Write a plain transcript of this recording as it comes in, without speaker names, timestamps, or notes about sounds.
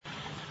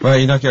و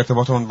اینا که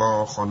ارتباطمون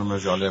با خانم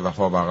ژاله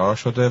وفا برقرار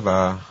شده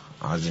و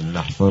از این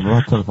لحظه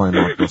بعد تلفن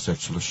ما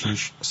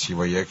 246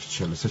 31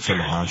 43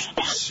 48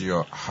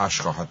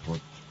 38 خواهد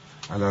بود.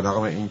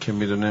 علیرغم این که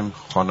میدونیم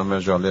خانم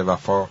ژاله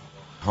وفا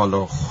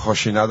حالا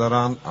خوشی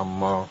ندارن،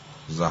 اما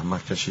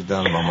زحمت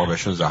کشیدن و ما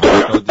بهشون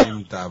زحمت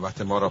دادیم،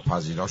 دعوت ما را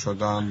پذیرا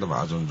شدند و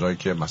از اونجایی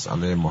که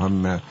مسئله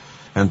مهم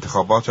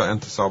انتخابات و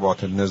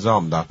انتصابات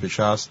نظام در پیش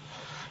است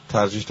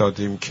ترجیح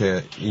دادیم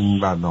که این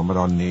برنامه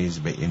را نیز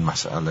به این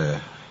مسئله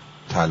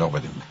تعلق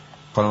بدیم.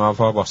 خانم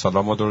وفا، با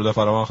سلام و درود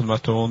فراوان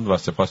خدمتتون و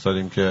سپاس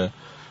داریم که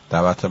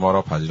دعوت ما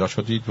را پذیرا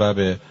شدید و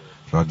به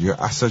رادیو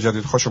عصر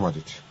جدید خوش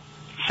اومدید.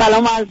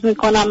 سلام عرض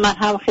میکنم من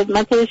هم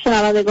خدمت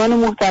شنوندگان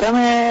محترم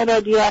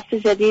رادیو عصر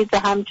جدید و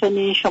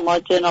همچنین شما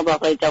جناب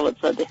آقای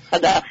جوادزاده و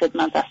در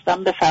خدمت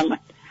هستم.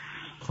 بفرمایید.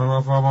 خانم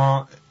وفا،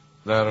 ما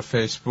در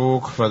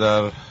فیسبوک و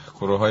در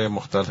گروه‌های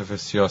مختلف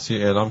سیاسی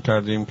اعلام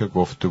کردیم که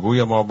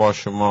گفتگوی ما با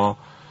شما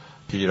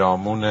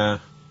پیرامون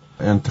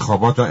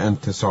انتخابات و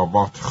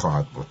انتصابات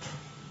خواهد بود.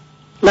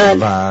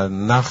 و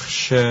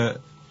نقش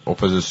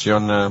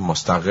اپوزیسیون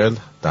مستقل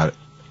در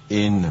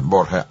این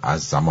بره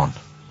از زمان.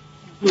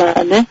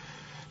 بله.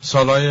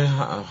 سالهای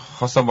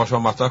خواستم با شما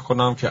مطرح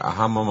کنم که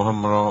اهم و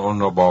مهم را اون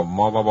را با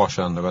ما و با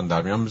شنوندگان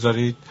در میان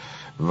بذارید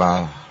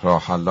و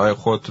راه حل‌های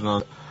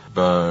خودتون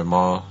به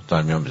ما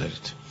در میان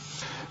بذارید.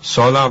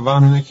 سال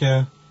اول اینه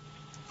که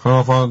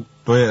خلافان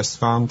 2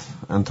 اسفند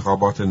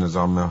انتخابات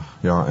نظام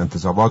یا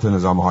انتصابات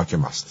نظام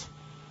حاکم است.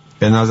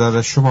 به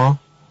نظر شما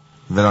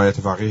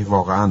ولایت فقیه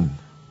واقعاً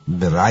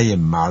به رأی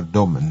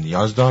مردم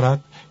نیاز دارد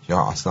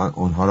یا اصلا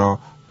اونها را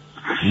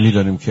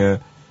میدونیم که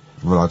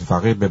ولایت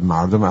فقیه به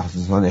مردم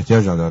اصلا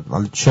احتیاج ندارد،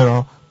 ولی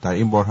چرا در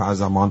این بره از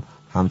زمان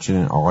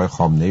همچنین آقای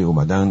خامنه‌ای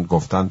اومدن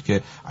گفتند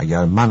که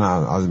اگر من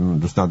از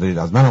دوست ندارید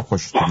از من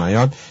خوشتون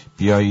نیاد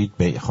بیایید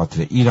به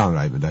خاطر ایران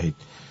رأی بدهید.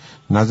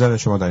 نظر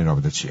شما در این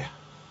رابطه چیه؟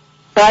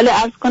 بله،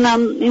 عرض کنم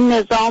این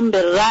نظام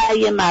به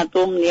رأی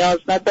مردم نیاز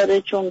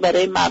نداره، چون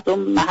برای مردم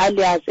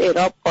محلی از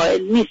اعراب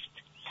قائل نیست.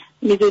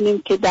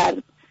 میدونیم که در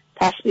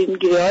تصمیم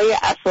گیری های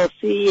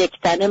اساسی یک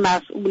تنه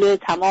مسئول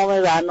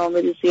تمام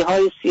برنامه‌ریزی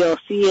های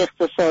سیاسی،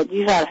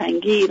 اقتصادی،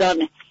 فرهنگی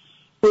ایرانه.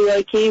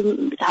 گویا که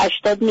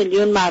 80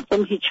 میلیون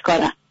مردم هیچ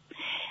کارن.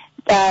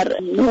 در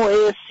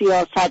نوع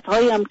سیاست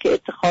هایی هم که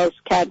اتخاذ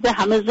کرده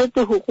همه ضد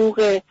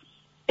حقوق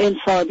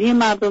انسانی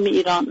مردم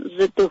ایران،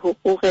 ضد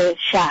حقوق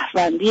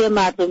شهروندی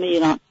مردم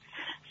ایران،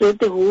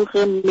 ضد حقوق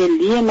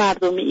ملی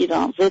مردم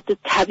ایران، ضد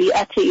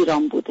طبیعت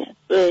ایران بوده.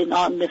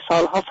 اینا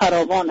مثال ها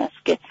فراوان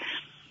است که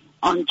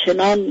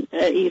آنچنان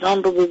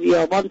ایران رو به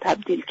بیابان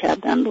تبدیل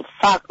کردن و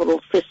فقر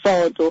و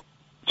فساد و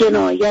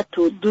جنایت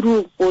و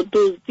دروغ و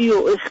دزدی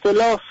و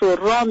اختلاس و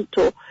رانت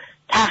و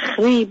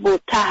تخریب و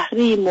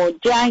تحریم و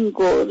جنگ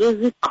و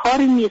رزق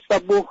کاری نیست و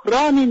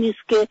بحرانی نیست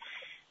که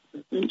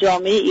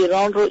جامعه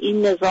ایران رو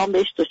این نظام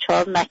بهش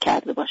دچار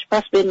نکرده باشه.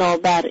 پس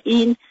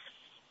بنابراین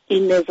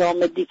این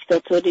نظام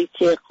دیکتاتوری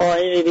که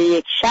قائم به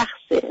یک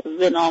شخص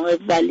به نام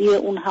ولی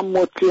اون هم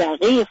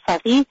مطلقه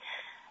فقیه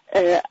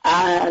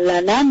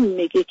علنا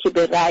میگه که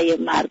به رأی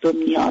مردم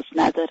نیاز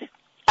نداره.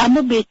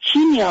 اما به چی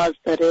نیاز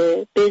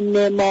داره؟ به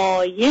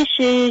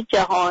نمایش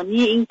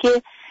جهانی این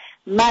که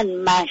من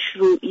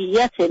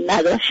مشروعیت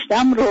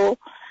نداشتم رو،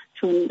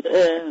 چون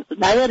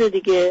نداره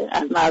دیگه،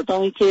 از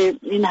مردمی که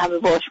این همه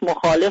باش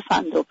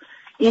مخالفند و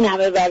این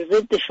همه بر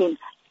ضدشون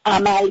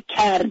عمل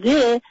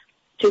کرده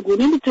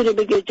چگونه میتونه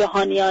بگه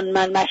جهانیان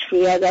من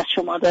مشروعیت از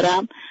شما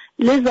دارم؟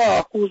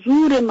 لذا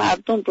حضور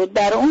مردم رو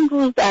در اون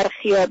روز در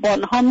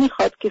خیابان ها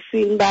میخواد که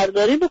فیلم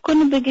برداری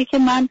بکنه، بگه که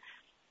من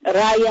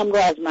رأیم رو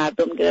از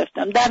مردم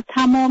گرفتم. در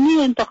تمامی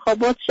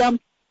انتخاباتش هم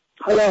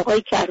حالا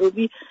آقای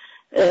کروبی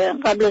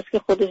قبل از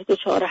که خودش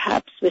دچار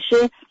حبس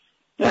بشه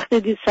وقتی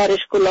دید سرش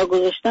کلاه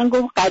گذاشتن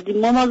گفت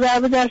قدیما ما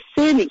ضربه در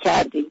 3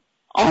 میکردیم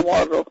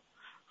آمار رو،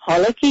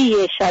 حالا که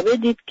یه شبه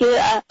دید که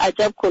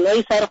عجب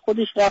کلاهی سر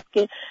خودش رفت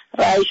که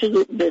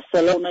رأیشو به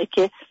اصطلاح اونایی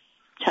که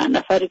چند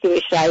نفری که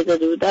بهش رأی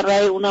داده بودن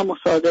رأی اونم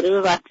مصادره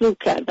به مطلوب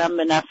کردن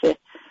به نفع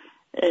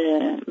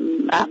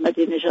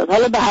احمدی نژاد.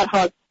 حالا به هر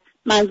حال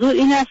منظور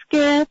این است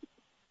که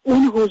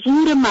اون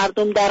حضور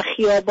مردم در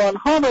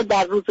خیابان‌ها رو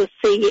در روز 3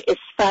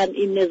 اسفند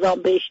این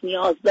نظام بهش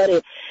نیاز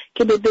داره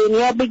که به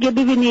دنیا بگه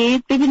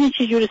ببینید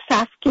چجوری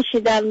صف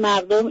کشیدن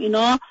مردم،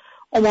 اینا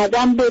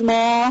اومدن به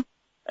ما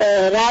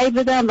رأی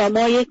بدن و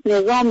ما یک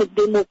نظام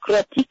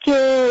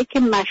دموکراتیکه که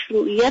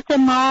مشروعیت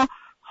ما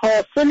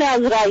حاصل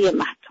از رأی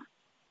مردم.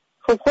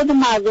 خب خود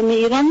مردم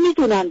ایران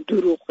میدونن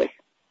دروغه،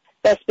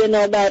 بس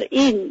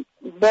بنابراین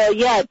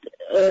باید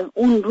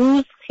اون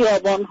روز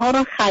خیابان‌ها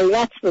رو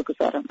خلوت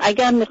بگذارن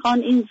اگر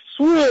میخوان این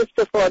سوء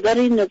استفاده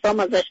رو این نظام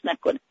ازش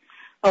نکنه.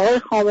 آقای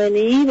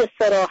خامنه‌ای به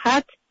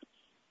صراحت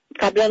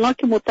قبلا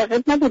که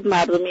معتقد نبود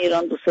مردم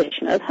ایران دوستش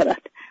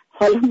ندارد،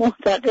 حالا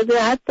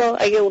معتقده حتی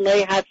اگه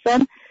اونایی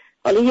هستن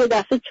حالا یه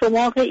دفعه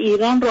چماق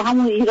ایران رو،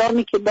 همون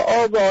ایرانی که به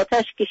آب و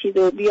آتش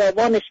کشیده و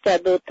بیابانش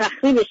کرده و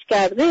تخریبش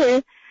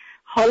کرده،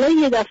 حالا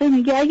یه دفعه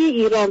میگه اگه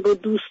ایران رو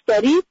دوست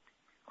دارید،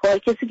 خب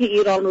کسی که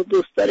ایران رو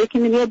دوست داره که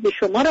نمیاد به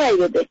شما رأی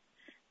بده،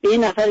 به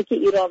این نفری که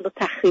ایران رو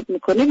تخریب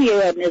میکنه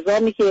بیاید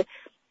نظامی که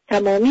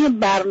تمامی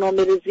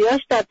برنامه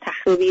ریزیاش در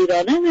تخریب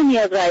ایرانه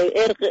نمیاد. رأی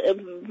ارق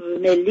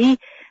ملی،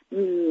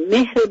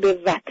 مهر به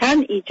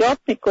وطن ایجاب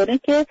میکنه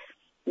که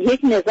یک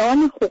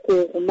نظام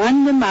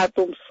حقوقمند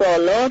مردم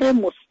سالار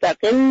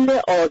مستقل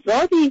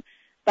آزادی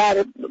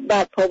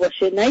برپا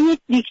باشه، نه یک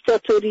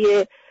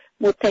دیکتاتوری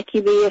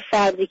متکی به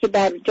فردی که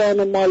بر جان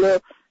و مال و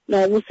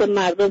ناموس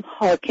مردم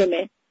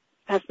حاکمه.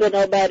 پس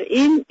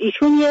بنابراین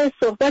ایشون یه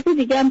صحبت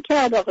دیگه هم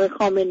کرد آقای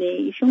خامنه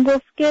ای. ایشون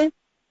گفت که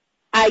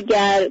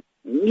اگر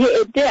یه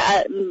عده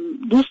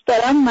دوست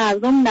دارن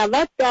مردم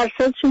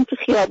 90%شون تو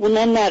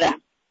خیابونا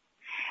نرن،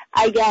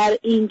 اگر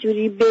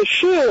اینجوری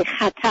بشه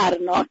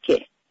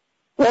خطرناکه.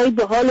 وای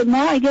به حال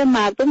ما اگر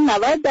مردم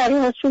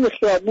 90%شون به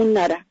خیابون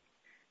نرن،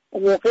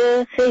 اون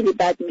موقع خیلی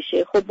بد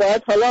میشه. خب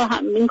باید حالا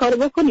این کارو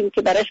بکنیم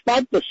که براش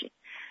بد بشه.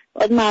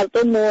 باید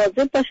مردم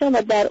مواظب باشن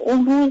و در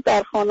اون روز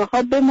در خانه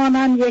ها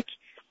بمانن، یک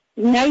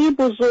نهی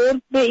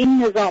بزرگ به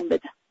این نظام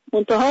بدن.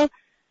 منتها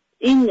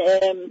این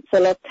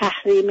مثلا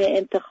تحریم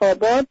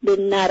انتخابات به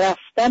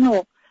نرفتن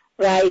و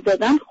رأی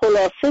دادن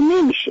خلاصه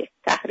نمیشه.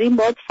 تحریم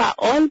باید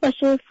فعال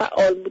باشه.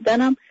 فعال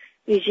بودن هم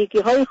ویژگی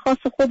های خاص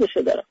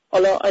خودشو داره.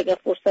 حالا اگر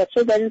فرصت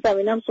شد در این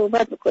زمینه هم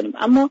صحبت میکنیم.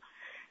 اما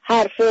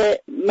حرف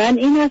من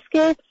این است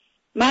که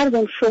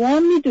مردم شما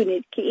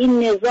میدونید که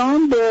این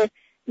نظام به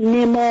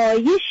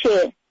نمایش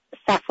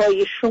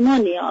صفای شما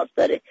نیاز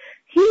داره.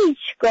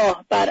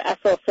 هیچگاه بر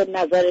اساس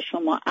نظر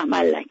شما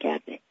عمل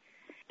نکرده.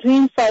 تو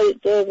این سایت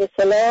به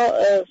اصطلاح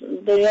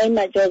دنیای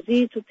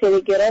مجازی تو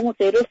تلگرام و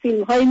غیره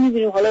فیلم هایی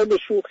میبینیم، حالا به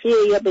شوخی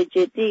یا به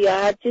جدی یا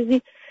هر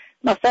چیزی.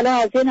 مثلا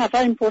از یه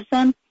نفر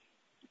میپرسن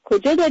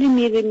کجا داری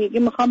میری؟ میگه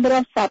میخوام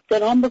برم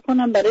ثبت نام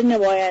بکنم برای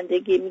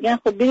نمایندگی. میگن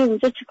خب بریم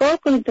اونجا چیکار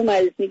کنیم تو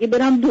مجلس؟ میگه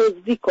برم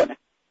دزدی کنم.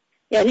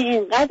 یعنی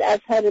اینقدر از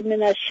هر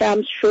من از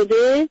شمس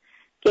شده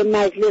که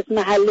مجلس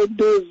محل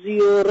دزدی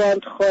و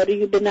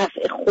راندخاری به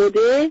نفع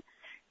خوده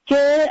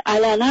که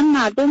علنا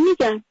مردم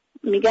میگن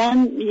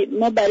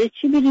ما برای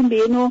چی بریم به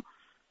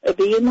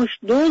یه مش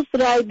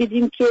دزد رای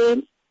بدیم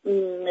که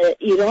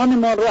ایران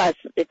ما رو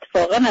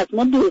اتفاقا از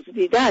ما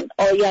دزدیدن،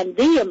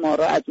 آینده ما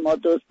رو از ما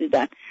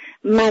دزدیدن،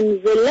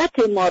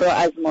 منزلت ما رو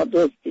از ما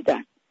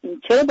دزدیدن.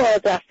 چرا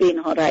باید رفت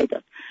اینها رای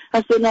داد؟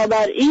 پس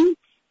بنابراین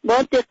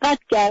باید دقت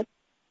کرد.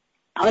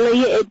 حالا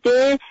یه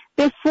عده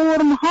به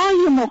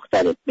فرم‌های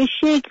مختلف، به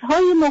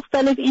شکل‌های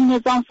مختلف این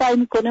نظام سعی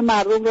میکنه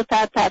مردم رو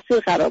تحت تاثیر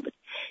قرار بده.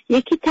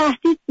 یکی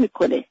تهدید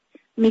میکنه،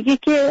 میگه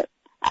که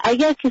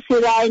اگر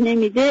کسی رأی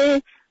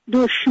نمیده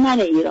دشمن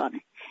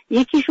ایرانه.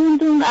 یکیشون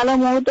دون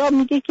علامه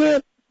میگه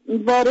که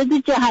وارد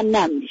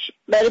جهنم میشه.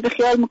 برای به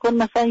خیال میکنه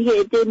مثلا یه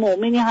عده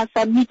مؤمنی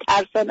هستن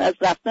میترسن از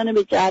رفتن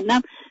به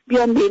جهنم،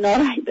 بیان به اینا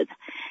رأی بدن.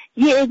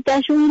 یه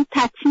عدهشون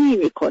تطمیع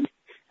میکنه.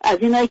 از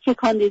اینایی که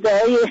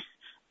کاندیداهای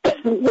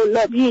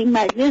قلابی این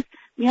مجلس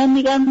میان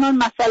میگن من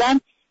مثلا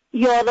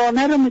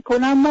یارانه رو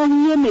میکنم ما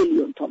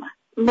 1,000,000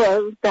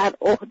 تومان در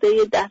عهده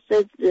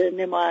دست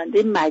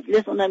نماینده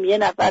مجلس، اونم یه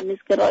نفر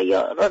نیست که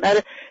یارانه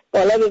رو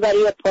بالا ببره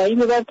یا پایین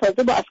ببره.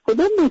 تازه با از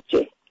کدوم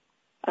بودجه،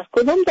 از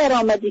کدوم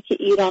درآمدی که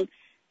ایران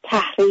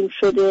تحریم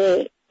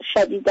شده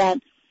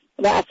شدیدن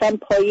و اصلا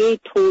پایه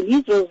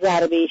تولید رو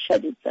ضربه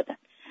شدید زدن.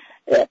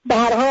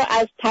 برها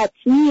از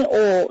تطمیع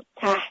و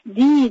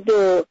تهدید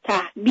و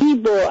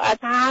تحبیب و از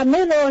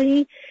همه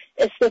راهی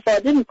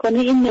استفاده میکنه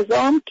این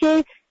نظام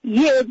که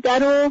یه عده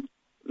رو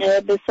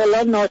به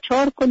اصطلاح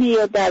ناچار کنه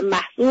یا در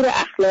محظور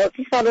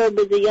اخلاقی قرار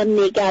بده یا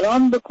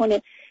نگران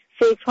بکنه.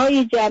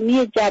 فکرهای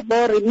جمعی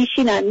جبار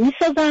میشینن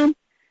میسازن،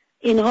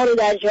 اینها رو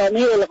در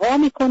جامعه القا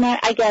میکنن.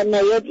 اگر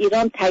نیاد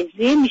ایران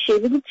تجزیه میشه.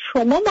 بگید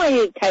شما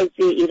مایه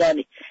تجزیه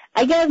ایرانی.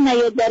 اگر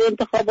نیاد در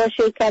انتخابات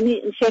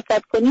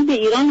شرکت کنی به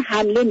ایران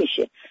حمله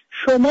میشه.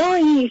 شما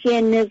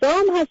این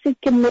نظام هستید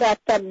که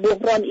مرتب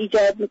بحران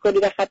ایجاد میکنی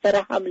و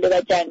خطر حمله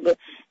و جنگ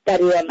در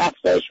ایران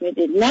افزایش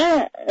میدید.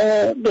 نه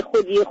به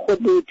خودی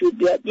خود وجود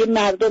بیاد. یه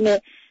مردم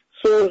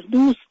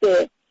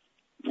سرخدوست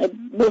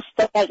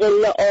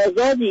مستقل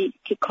آزادی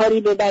که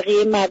کاری به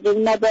بقیه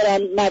مردم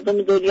ندارن،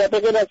 مردم دنیا به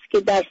غیر از که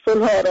در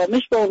صلح و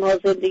آرامش با اونها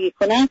زندگی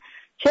کنن،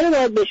 چرا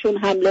باید بهشون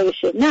حمله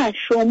بشه؟ نه،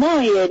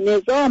 شما یه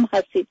نظام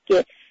هستید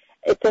که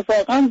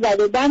اتفاقا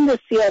زدبند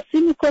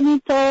سیاسی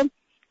میکنید تا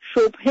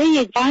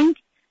شبهه جنگ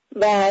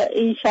و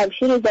این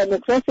شمشیر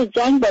دموکراسی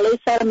جنگ بالای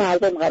سر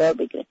مردم قرار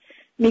بگیره.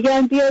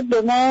 میگن بیاد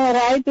به ما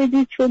رای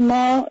بدید چون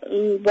ما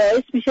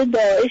باعث میشه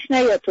داعش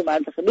نیاد تو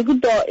منطقه. بگو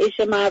داعش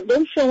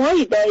مردم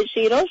شمایی، داعش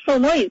ایران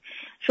شمایی.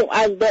 شما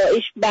از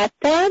داعش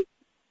بدتر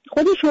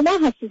خود شما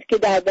هستید که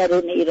در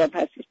درون ایران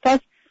هستید. پس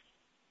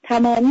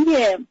تمامی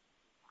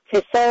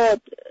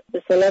فساد،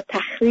 به اصطلاح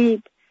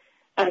تخریب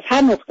از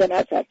هر نقطه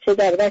نظر، چه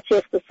در بچه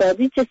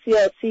اقتصادی چه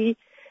سیاسی،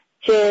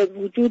 چه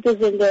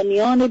وجود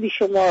زندانیان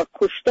بیشمار،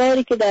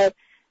 کشتاری که در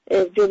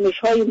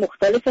جنبش‌های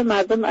مختلف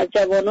مردم از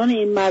جوانان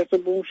این مرز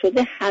بوم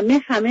شده،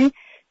 همه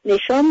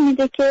نشان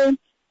میده که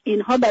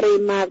اینها برای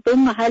مردم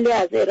محل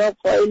از اعراب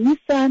قائل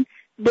نیستن،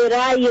 به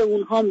رأی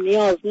اونها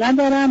نیاز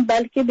ندارن،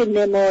 بلکه به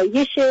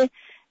نمایش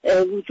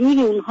وجود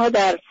اونها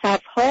در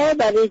صفها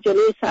برای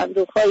جلوی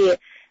صندوق‌های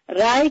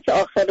رأی که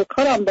آخر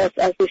کارم باز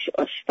از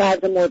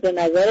فرد مورد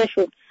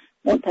نظرشون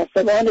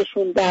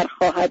منتصبانشون در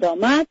خواهد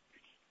آمد،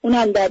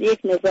 اونم در یک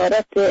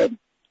نظارت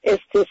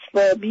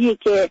استصوابی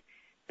که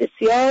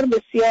بسیار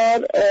بسیار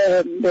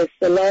به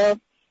اصطلاح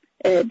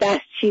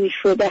دستچین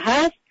شده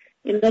هست.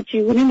 اینا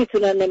چگونه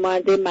میتونن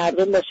نماینده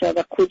مردم باشه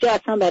و کجا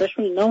اصلا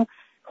براشون اینا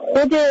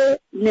خود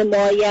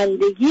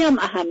نمایندگی هم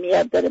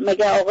اهمیت داره؟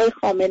 مگه آقای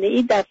خامنه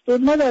ای دستور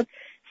نداد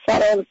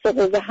سرانسه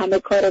قوه همه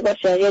کاره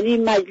باشه؟ یعنی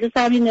مجلس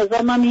همین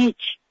نظام هم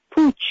هیچ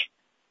پوچ.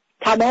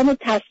 تمام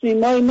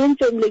تصمیمای من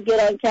جمله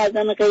گران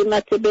کردن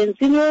قیمت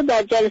بنزین رو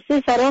در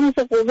جلسه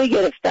سرانسه قوه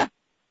گرفتن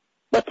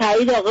با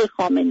تایید آقای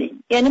خامنه ای.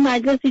 یعنی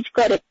مجلس هیچ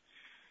کاره.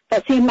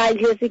 پس این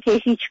مجلسی که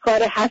هیچ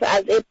کاره هست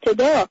از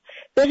ابتدا،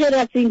 به غیر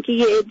از اینکه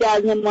یه عده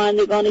از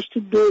نمایندگانش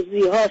تو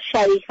دزدی‌ها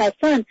شریک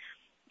هستن،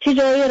 چه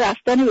جایی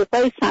رفتن به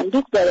پای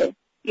صندوق داره؟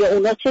 یا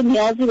اونا چه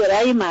نیازی به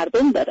رأی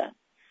مردم دارن؟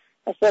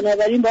 پس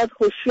بنابراین باید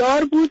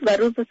هوشیار بود و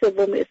روز 3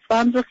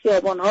 اسفند رو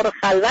خیابان‌ها رو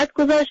خلوت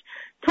گذاشت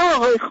تا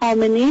آقای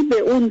خامنه‌ای به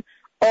اون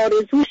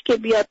آرزوش که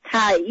بیاد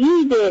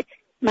تایید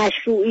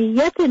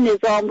مشروعیت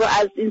نظام رو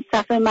از این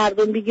صف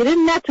مردم بگیره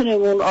نتونه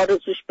به اون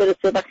آرزوش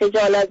برسه و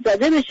خجالت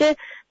زده بشه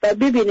و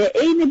ببینه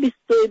عین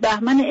 22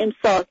 بهمن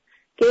امسال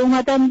که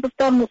اومدن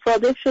گفتن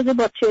مصادف شده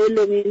با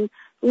 40مین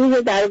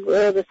روز در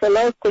به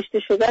اصطلاح کشته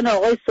شدن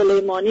آقای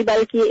سلیمانی،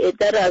 برای که یه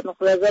عده رو از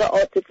نظر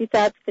عاطفی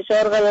تحت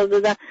فشار قرار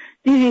دادن.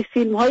 دیدی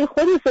فیلم‌های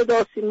خود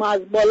صدا سیما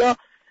از بالا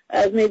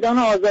از میدان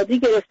آزادی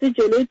گرفته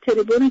جلوی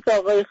تریبونی که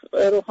آقای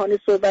روحانی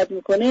صحبت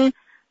میکنه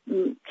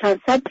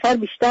چند صد نفر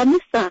بیشتر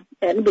نیستن.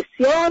 یعنی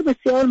بسیار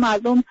بسیار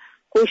مردم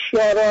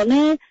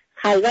هوشیارانه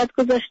خلوت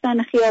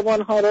گذاشتن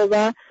خیابان‌ها رو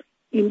و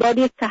این بار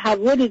یک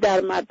تحولی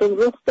در مردم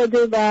رخ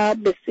داده و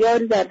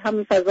بسیاری در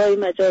همین فضای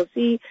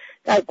مجازی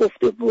در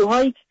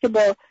گفتگوهایی که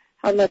با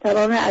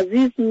هموطنان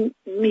عزیز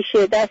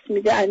میشه دست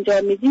میده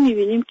انجام میدی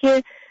میبینیم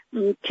که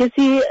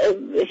کسی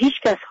هیچ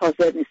کس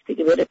حاضر نیست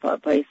که بره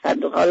پای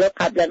صندوق. حالا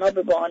قبلا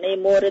به بهانه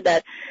مهر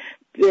در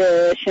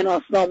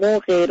شناسنامه و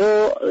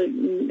غیره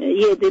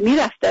یه عده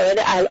میرفته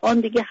ولی الان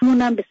دیگه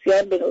همونم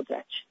بسیار به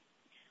ندرت.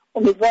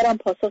 امیدوارم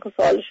پاسخ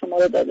سوال شما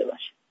رو داده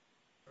باشه.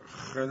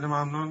 خیلی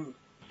ممنون.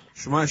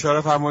 شما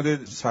اشاره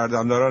فرمودید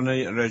سردمداران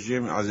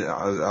رژیم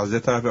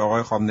از طرف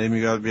آقای خامنه‌ای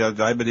میگه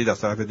بیاد رای بدید،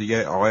 از طرف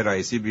دیگه آقای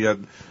رئیسی بیاد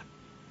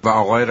و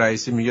آقای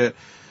رئیسی میگه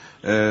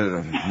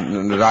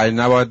رای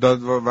نباید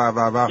داد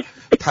و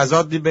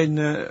تضادی بین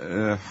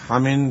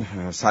همین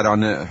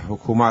سران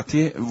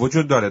حکومتی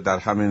وجود داره در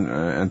همین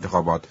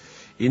انتخابات.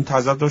 این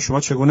تضاد رو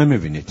شما چگونه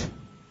میبینید؟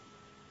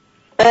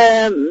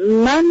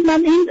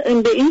 من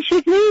این به این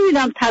شکل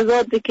نمیبینم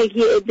تضاده که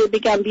یه عده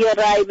بگن بیا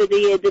رای بده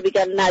یه عده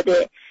بگن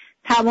نده.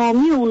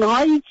 تمامی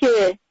اونهایی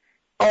که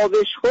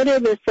آبشخور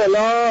به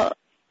اصطلاح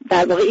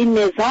در واقع این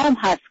نظام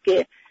هست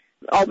که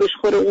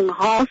آبشخور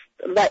اونهاست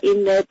و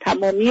این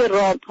تمامی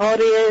رانت‌ها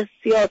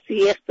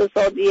سیاسی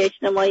اقتصادی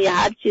اجتماعی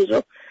هر چیز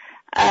رو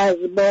از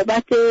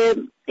بابت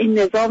این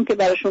نظام که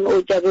براشون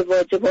اوجب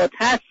واجبات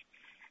هست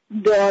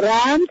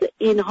دارند،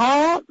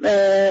 اینها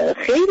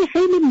خیلی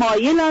خیلی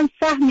مایلن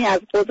سهمی از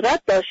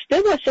قدرت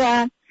داشته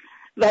باشن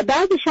و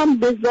بعدش هم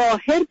به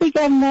ظاهر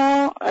بگن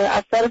ما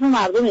از طرف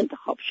مردم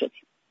انتخاب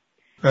شدیم.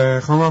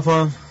 خانم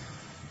وفا،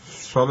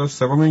 سوال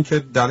سوم این که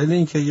دلیل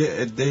این که یه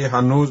عده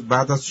هنوز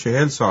بعد از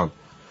 40 سال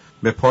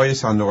به پای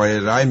صندوق‌های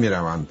رای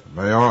میروند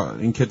و یا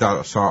اینکه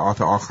در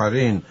ساعات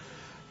آخرین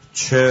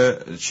چه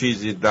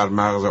چیزی در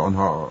مغز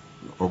آنها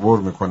عبور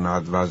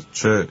میکند و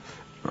چه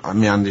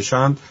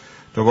میاندیشند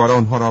دوباره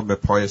آنها را به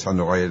پای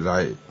صندوق‌های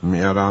رای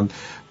میارند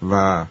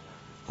و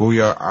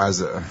گویا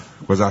از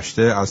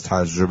گذشته از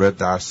تجربه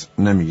درس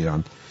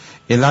نمیگیرند.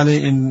 علت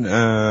این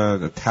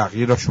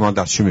تغییر را شما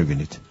در چی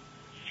میبینید؟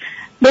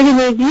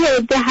 ببینید یه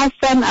عده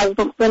هستن از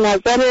نقطه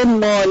نظر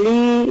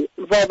مالی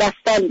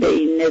وابستن به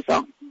این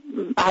نظام،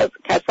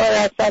 کسایی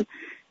هستن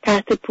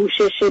تحت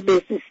پوشش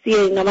بهزیستی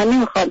اینا. من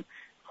نمیخوام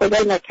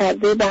خدای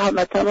نکرده به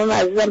هموطنان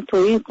عزیزم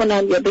توهین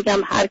کنم یا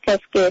بگم هر کس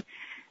که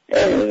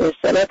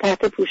اصطلاح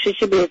تحت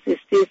پوشش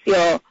بهزیستی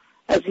یا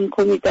از این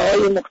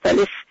کمیته‌های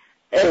مختلف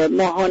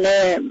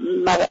ماهانه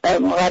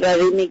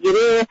مقرری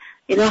میگیره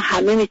اینا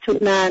همه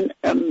میتونن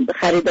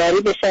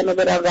خریداری بشن و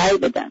برن رای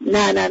بدن.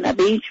 نه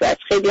به هیچ وجه.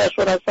 خیلی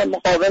هاشون هستن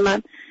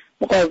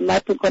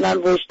مقاومت میکنن،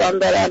 وجدان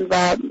دارن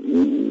و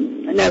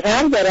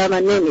نظر دارن و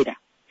نمیرن.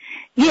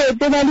 یه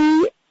عده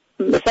ولی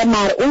مثلا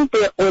مرعوب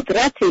به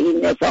قدرت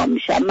این نظام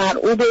میشن،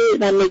 مرعوب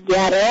و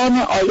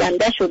نگران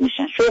آینده شو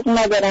میشن، شغل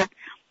ندارن،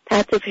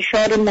 تحت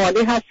فشار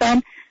مالی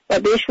هستن و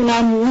بهشون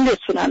هم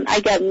میرسونن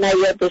اگر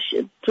نیاد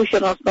تو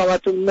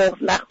شناسنامه‌تون مهر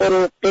نخور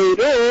و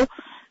غیره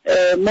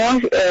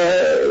ما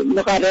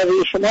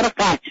مقرری شما رو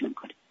قطع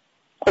میکنیم.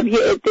 خب یه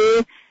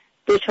عده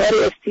دچار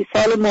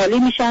استیصال مالی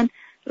میشن.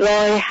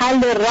 راه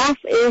حل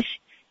رفعش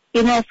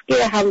این است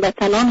که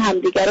هموطنان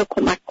همدیگر رو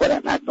کمک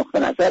کنن از نقطه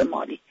نظر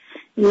مالی،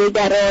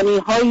 نگرانی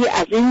های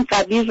از این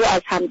قبیل رو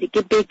از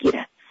همدیگه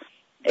بگیرن.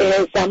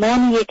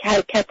 زمان یک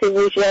حرکت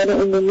وجدان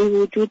عمومی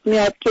وجود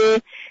میاد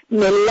که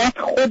ملت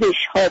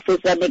خودش حافظ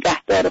و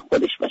نگهدار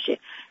خودش باشه،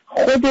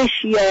 خودش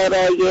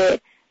یارای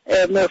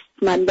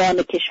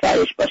مستمندان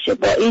کشورش باشه.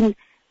 با این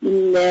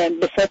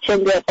بسیار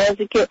چند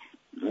آغازی که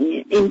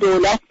این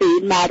دولت به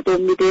این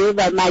مردم میده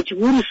و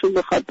مجبورشون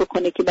بخواد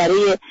بکنه که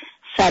برای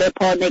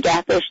سرپا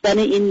نگه داشتن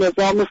این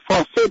نظام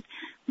فاسد،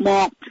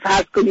 ما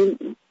فرض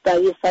کنیم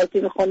در یه سایتی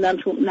میخوندم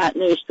چون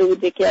نوشته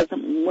بود که از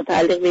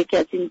متعلق به یکی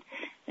از این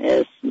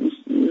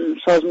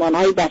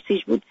سازمان‌های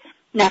بسیج بود،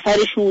 نفر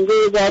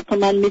 16,000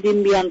 تومان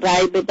میدیم بیان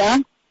رای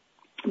بدن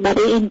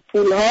برای این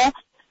پولها.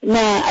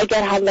 نه،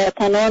 اگر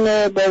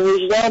هموطنان با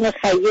وجدان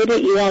خیر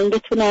ایران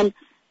بتونن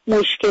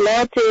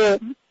مشکلات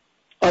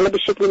حالا به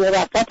شکل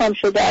موقت هم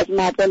شده از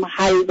مردم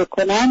حل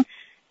بکنن،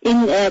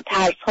 این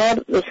ترس ها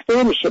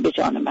رسیده میشه به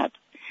جان مردم.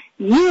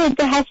 یه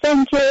عده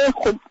هستن که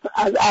خب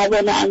از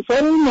اعوان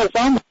انصار این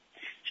نظام،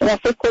 شما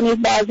فکر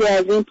کنید بعضی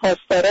از این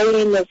پاسدارای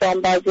این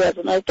نظام، بعضی از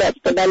اونها که از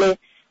قبل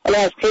حالا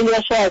از خیلی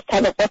هاشو از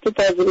طبقات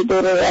تازه به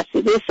دور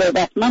رسیده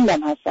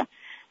ثروتمندم هستن،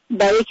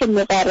 برای که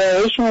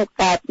مقررهشون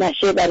قطع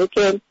نشه، برای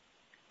که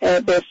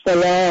به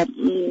اصطلاح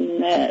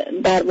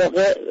در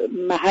واقع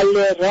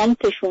محل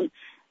رانتشون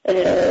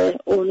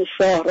اون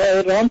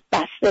شاهراه رانت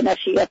بسته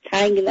نشه یا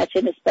تنگ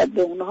نشه نسبت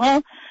به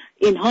اونها،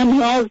 اینها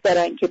نیاز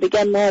دارن که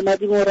بگن ما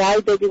آمدیم و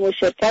رأی دادیم و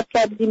شرکت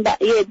کردیم.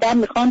 یه عده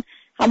میخوان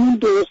همون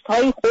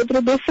دوستهای خود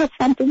رو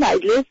بفرستن تو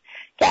مجلس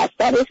که از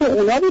طریق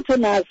اونا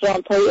بتونن از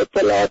رانت‌های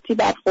اطلاعاتی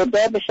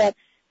برخوردار بشن.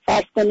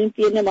 فرض کنیم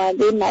که یه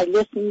نماینده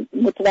مجلس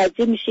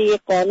متوجه میشه یه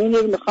قانونی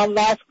رو میخوان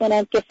وضع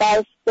کنن که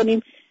فرض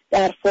کنیم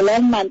در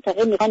فلان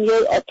منطقه میخوان یه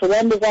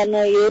اتوبان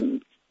بزنن، یه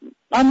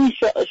همین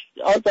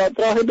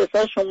آزادراه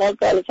بسیار شما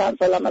که حالا چند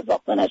سال هم از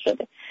وقت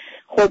نشده،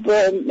 خب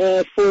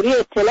فوری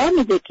اطلاع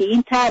میده که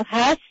این طرح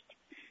هست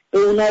به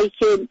اونایی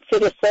که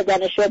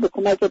فرستادنش به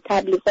کمک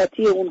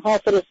تبلیغاتی اونها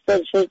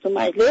فرستاده شده تو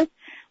مجلس.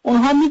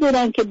 اونها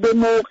میدونن که به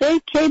موقع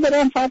کی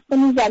برن فرض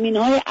کنیم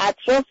زمینهای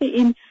اطراف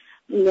این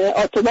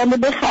اتوبان رو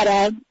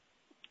بخرن،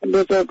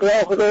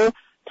 بزرگراه رو،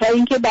 تا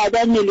اینکه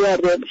بعدا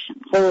میلیاردر بشن.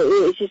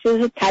 خب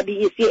چیز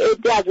طبیعی است. یه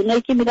عده از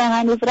اونایی که میرن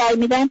هنوز رای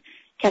میدن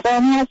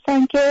کسانی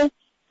هستن که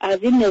از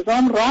این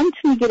نظام رانت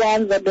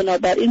میگیرن و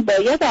بنابراین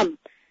باید هم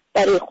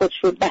برای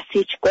خودشون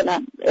بسیج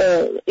کنن.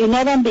 اینا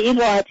هم به این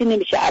راحتی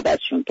نمیشه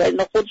عوضشون کرد،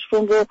 اینا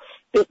خودشون رو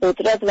به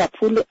قدرت و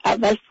پول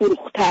اول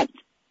فروختند.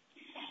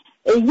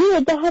 یه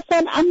عده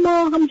هستن، اما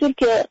همونجور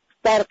که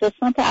در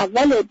قسمت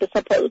اول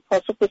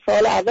پاسخ به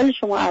سوال اول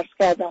شما عرض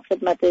کردم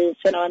خدمت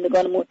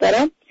شنوندگان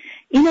محترم،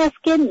 این است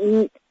که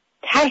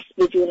ترس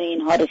به جون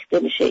اینها ریخته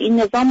میشه.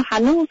 این نظام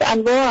هنوز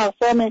انواع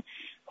اقسام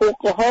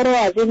حقوقها رو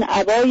از این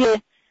عبای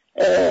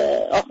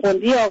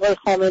آخوندی آقای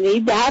خامنه‌ای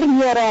در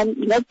میارن،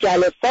 اینا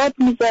جلسات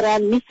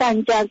میذارن،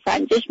 میسنجن،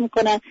 سنجش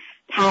میکنن،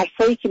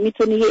 ترسایی که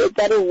میتونه یه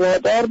عده رو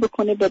وادار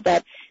بکنه به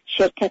در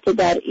شرکت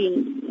در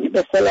این به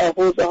اصطلاح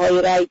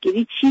حوزه‌های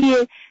رایگیری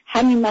چیه.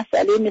 همین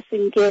مسئله مثل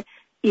این که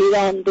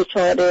ایران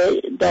دچار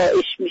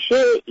داعش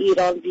میشه،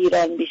 ایران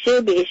ویران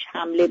میشه، بهش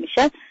حمله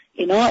میشه،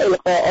 اینا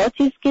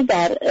القاءاتی است که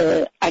در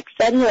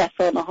اکثر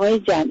رسانه‌های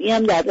جمعی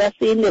هم در دست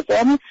این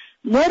نظام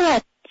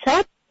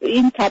مرتب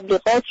این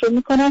تبلیغات رو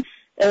میکنن.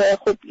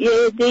 خب یه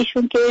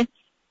عده‌شون که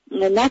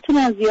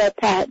نتونن زیاد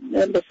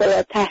به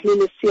اصطلاح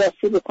تحلیل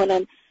سیاسی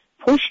بکنن،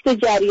 پشت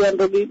جریان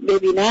رو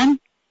ببینن،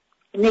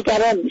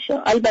 نگران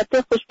میشن.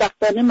 البته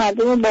خوشبختانه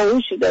مردم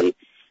باهوشی داریم،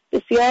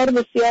 بسیار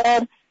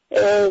بسیار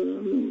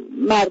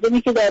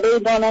مردمی که دارای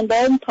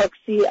دانندگان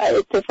تاکسی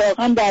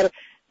اتفاقا در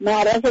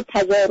معرض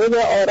تضارب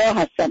آرا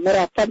هستن،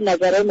 مرتب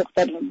نظرهای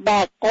مختلف،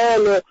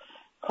 بقال و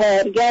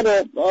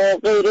کارگر و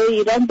غیره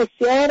ایران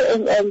بسیار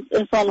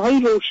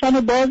انسانهای روشن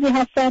و بازی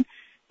هستن.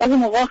 بعضی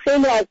موقع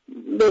خیلی از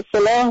به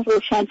اصطلاح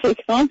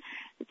روشنفکران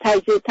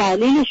تجزیه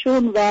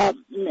تحلیلشون و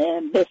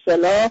به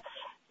اصطلاح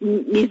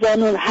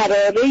میزان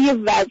حراره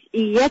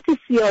وضعیت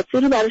سیاسی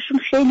رو براشون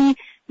خیلی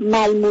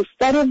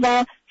ملموس‌تره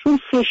و چون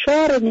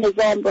فشار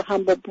نظام رو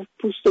هم با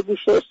پوست و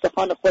گوشت و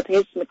استخوان خود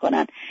حس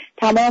میکنن.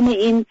 تمام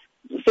این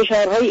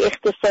فشارهای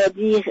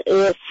اقتصادی،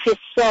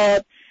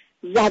 فساد،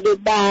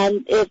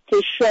 زدبند،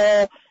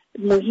 ارتشاء،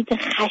 محیط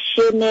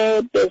خشن،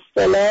 به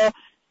اصطلاح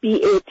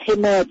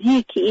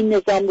بی‌اعتمادی که این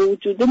نظام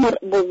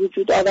به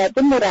وجود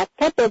آورده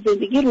مرتب با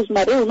زندگی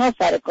روزمره اونا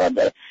سر کار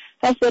داره.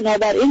 پس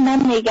بنابراین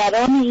من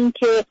نگران این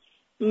که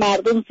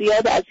مردم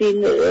زیاد از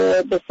این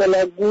به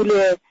اصطلاح گول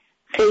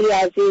خیلی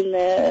از این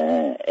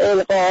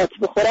القاءات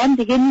بخورن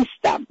دیگه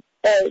نیستم،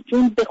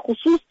 چون به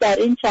خصوص در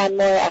این چند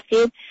ماه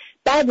اخیر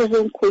بعد از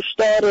اون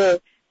کشتار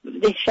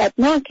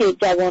دهشتناک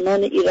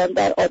جوانان ایران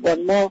در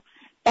آبان ماه،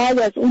 بعد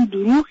از اون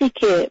دروغی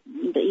که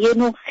یه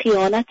نوع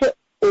خیانت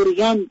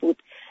عریان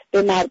بود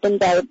به مردم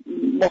در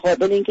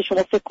مقابل این که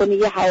شما فکر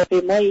کنید یه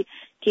هواپیمایی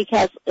که یکی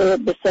از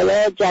به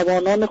اصطلاح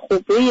جوانان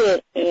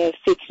خوبه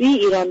فکری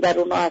ایران در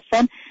اونها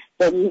هستن،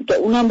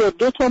 اونم با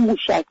 2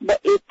 موشک با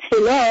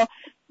اطلاع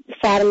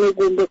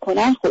سرنگون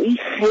بکنن، خب این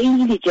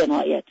خیلی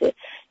جنایته.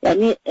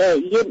 یعنی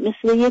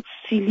مثل یک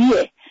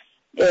سیلیه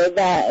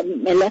و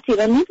ملت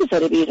ایران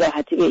نمیذاره به این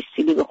راحتی به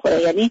سیلی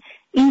بخوره. یعنی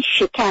این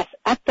شکست،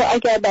 حتی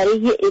اگر برای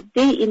یه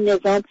عده این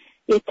نظام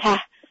یه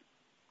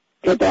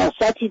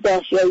قداستی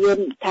داشت یا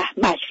یه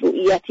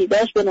مشروعیتی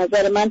داشت، به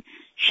نظر من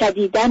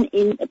شدیداً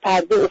این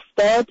پرده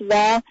افتاد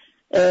و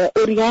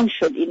عریان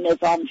شد این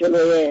نظام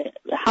جلوی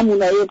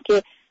همونایی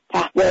که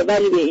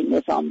تحواری به این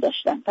نظام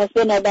داشتن. پس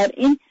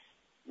بنابراین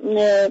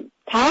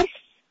ترس،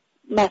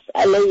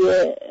 مسئله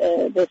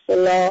به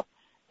اصطلاح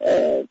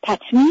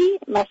تطمیع،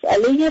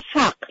 مسئله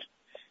فقر،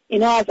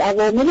 اینا از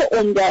عوامل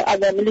عمده.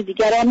 عوامل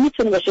دیگر هم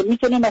میتونه باشه.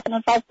 میتونه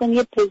مثلا فرض کن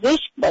یه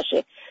پزشک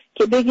باشه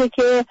که بگه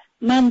که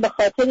من به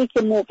خاطر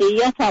که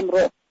موقعیتم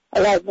رو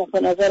از نقطه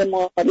نظر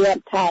مالی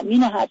هم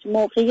تأمین هست،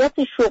 موقعیت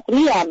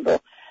شغلی هم رو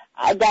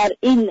در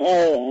این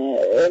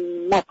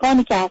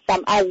مکانی که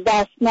هستم از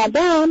دست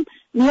ندم،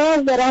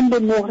 نیاز دارم به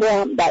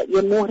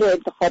یه مهر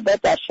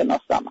انتخابات در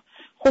شناسنامه.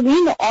 خب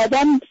این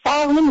آدم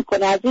فرق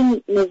نمیکنه از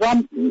این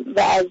نظام و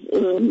از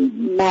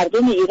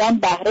مردم ایران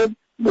بهره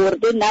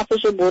برده،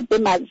 نفعش برده،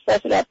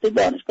 مدرسه‌اش رفته،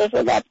 دانشگاهش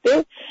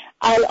رفته،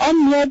 الان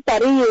میاد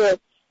برای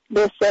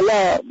به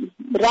اصطلاح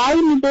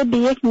رأی میده به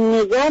یک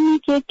نظامی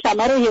که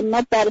کمر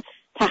همت در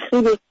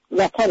تخریب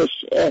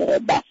وطنش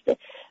بسته.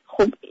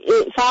 خب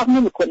فرق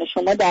نمیکنه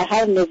شما در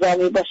هر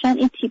نظامی باشن،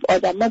 این تیپ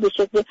آدم‌ها به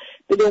شکل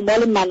به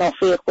دنبال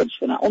منافع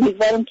خودشونن.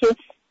 امیدوارم که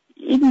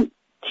این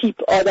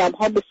تیپ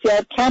آدم‌ها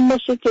بسیار کم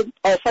باشه که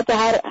آفت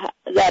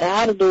در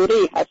هر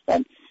دوره‌ای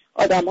هستن،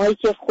 آدم‌هایی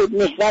که خود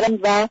محورن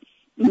و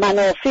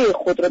منافع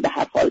خود رو به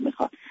هر حال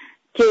میخوان.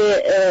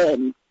 که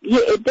یه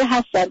عده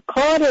هستن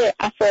کار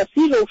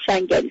اساسی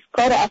روشنگری است،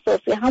 کار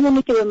اساسی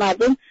همونه که به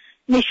مردم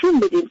نشون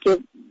بدیم که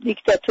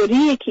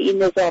دیکتاتوری که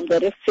این نظام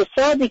داره،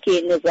 فسادی که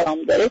این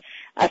نظام داره،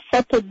 از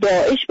سطح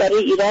داعش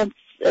برای ایران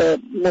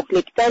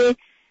مهلک‌تر،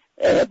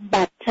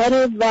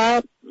 بدتر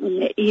و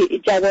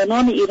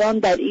جوانان ایران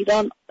در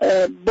ایران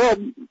با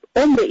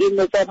عمر این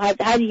نظام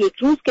هر یک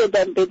روز که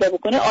ادامه پیدا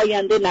بکنه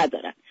آینده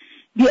ندارن.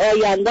 بی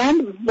آیندن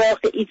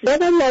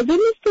واقعیت هم لازم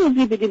نیست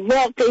توضیح بدیم،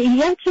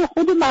 واقعیت رو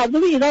خود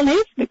مردم ایران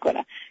حس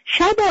میکنن،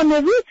 شبانه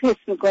روز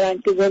حس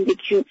میکنن که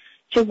زندگیشون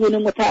چگونه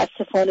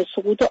متاسفانه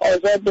سقوط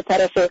آزاد به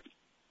طرف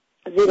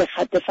زیر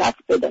خط فقر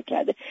پیدا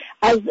کرده.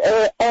 از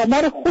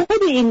آمار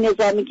خود این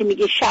نظامی که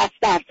میگه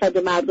 60%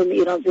 مردم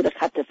ایران زیر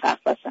خط فقر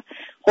هستن،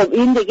 خب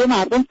این دیگه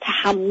مردم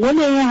تحمل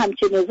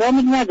همچین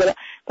نظامی نداره.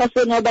 پس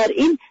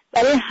بنابراین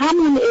برای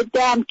همون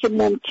عده هم که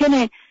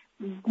ممکنه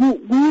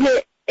گول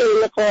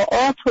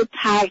القاءات و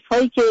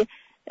طرح‌هایی که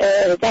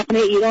نکنه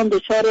ایران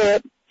دچار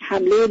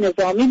حمله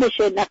نظامی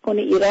بشه،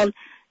 نکنه ایران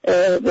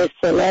به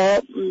اصطلاح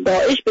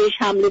داعش بهش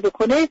حمله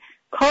بکنه،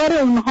 کار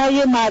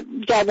اونهای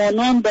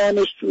جوانان،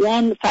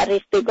 دانشجویان،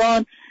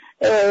 فرهیختگان،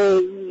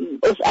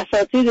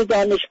 اساتید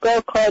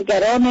دانشگاه،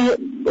 کارگران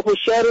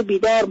هوشیار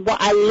بیدار،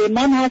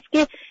 معلمان هست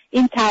که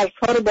این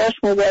طرح‌ها رو باش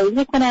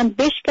مبارزه کنن،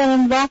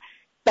 بشکنن و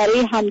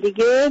برای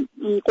همدیگه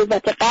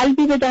قوت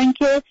قلبی بدن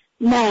که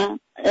نه،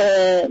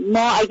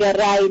 ما اگر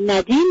رأی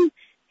ندیم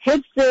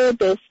حفظ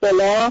به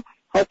اصطلاح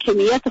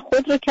حاکمیت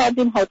خود رو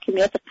کردیم،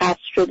 حاکمیت قصد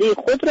شده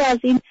خود رو از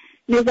این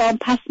نظام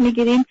پس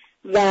میگیریم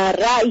و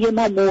رأی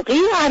ما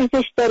موقعی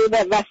ارزش داره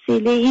و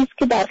وسیله است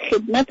که در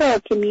خدمت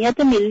حاکمیت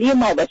ملی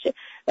ما باشه.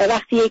 و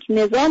وقتی یک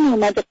نظام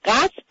اومده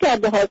قصد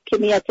کرده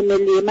حاکمیت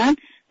ملی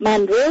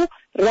من رو،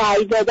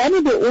 رأی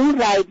دادن به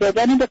اون رأی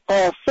دادن به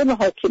قاصد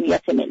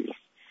حاکمیت ملی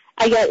است.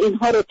 اگر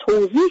اینها رو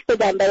توضیح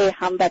بدن برای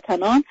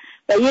هموطنان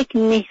و یک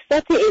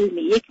نهضت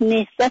علمی، یک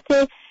نهضت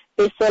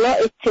به اصطلاح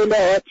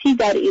اطلاعاتی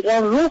در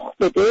ایران رخ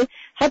بده،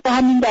 حتی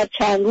همین در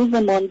چند روز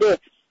مانده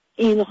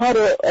اینها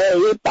رو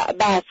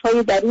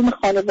بحث‌های درون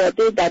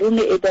خانواده، درون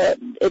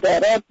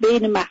ادارات،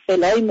 بین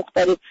محفل‌های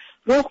مختلف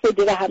رخ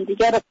بده و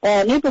همدیگر رو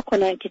قانع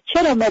بکنن که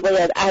چرا ما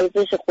باید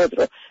ارزش خود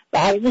رو و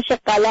ارزش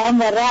قلم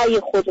و رأی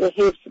خود رو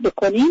حفظ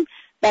بکنیم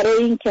برای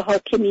اینکه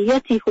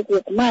حاکمیتی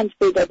حقوقمند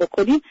پیدا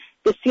بکنیم،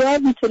 بسیار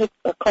میتونه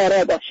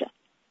کارا باشه.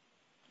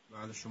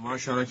 بله، شما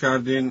اشاره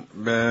کردین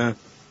به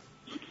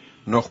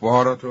نخبه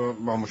ها رو تو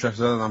با مشخص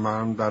زدم.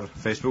 من در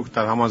فیسبوک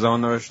در همان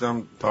زمان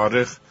نوشتم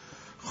تاریخ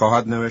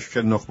خواهد نوشت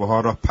که نخبه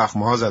ها را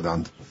پخمه ها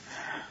زدند.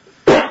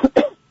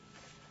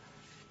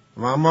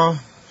 و اما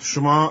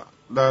شما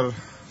در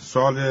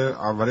سال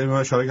اولی ما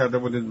اشاره کرده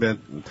بودید به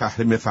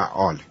تحریم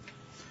فعال.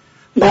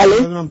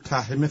 بله.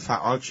 تحریم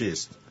فعال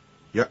چیست؟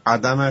 یا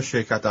عدم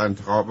شرکت در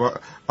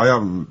انتخابات، آیا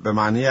به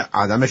معنی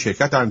عدم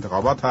شرکت در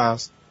انتخابات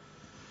هست؟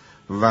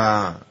 و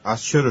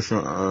از چه رو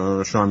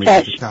شما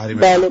میگید تحریم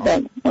فعال؟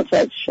 بله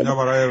متوجه شدم. اینا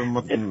برای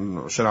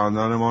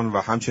شنوندگانمان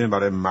و همچنین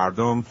برای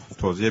مردم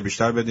توضیح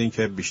بیشتر بدین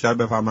که بیشتر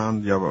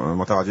بفهمند یا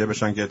متوجه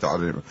بشن که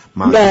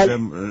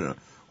منظور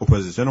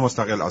اپوزیسیون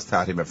مستقل از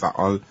تحریم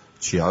فعال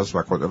چی هست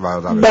و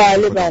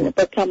بله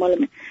با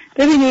کمال.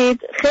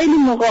 ببینید خیلی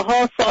موقع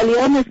ها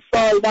سالیان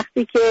سال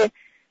وقتی که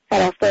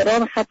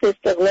طرفداران خط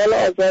استقلال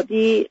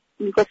آزادی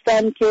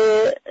میگفتن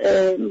که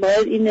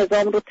باید این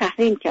نظام رو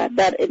تحریم کرد،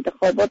 در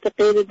انتخابات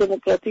غیر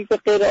دموکراتیک و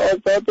غیر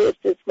آزاد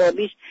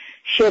استثبابیش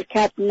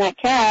شرکت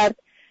نکرد،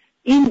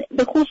 این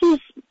به خصوص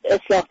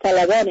اصلاح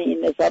طلبان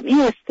این نظام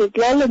این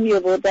استدلال می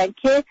آوردن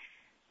که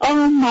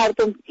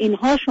مردم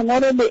اینها شما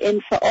رو به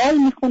انفعال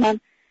میخونن،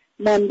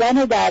 ماندن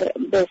در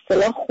به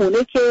اصطلاح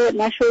خونه که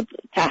نشد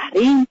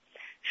تحریم،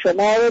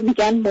 شما رو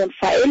میگن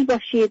منفعل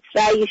باشید،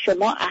 رأی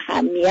شما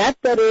اهمیت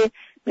داره،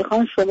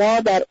 میخوان شما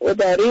در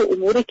اداره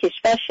امور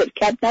کشور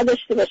شرکت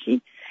نداشته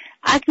باشید.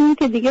 اکنون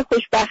که دیگه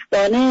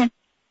خوشبختانه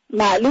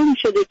معلوم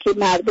شده که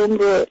مردم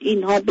رو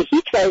اینها به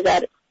هیچ وجه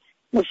در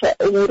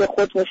امور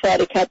خود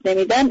مشارکت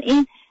نمیدن،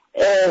 این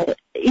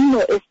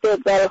نوع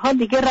استدلال‌ها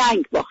دیگه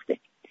رنگ باخته.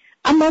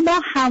 اما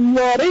ما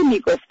همواره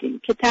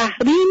میگفتیم که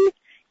تحریم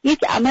یک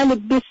عمل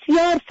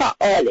بسیار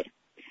فعاله.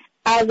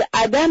 از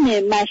عدم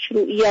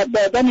مشروعیت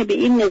دادن به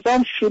این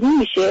نظام شروع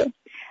میشه،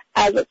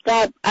 از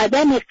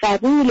عدم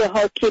قبول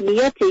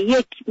حاکمیت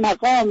یک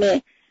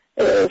مقام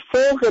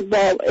فوق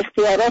با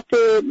اختیارات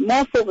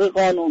ما فوق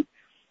قانون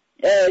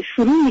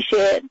شروع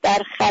میشه،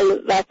 در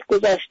خلوت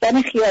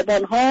گذاشتن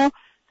خیابان‌ها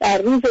در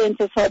روز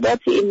انتصابات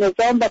این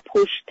نظام و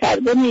پشت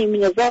کردن این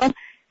نظام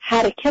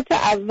حرکت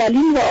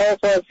اولین و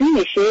آغازی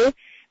میشه.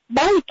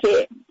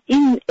 بلکه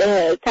این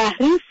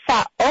تحریم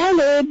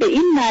فعاله به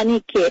این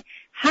معنی که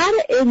هر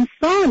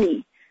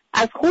انسانی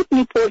از خود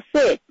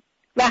میپرسه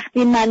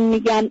وقتی من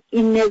میگم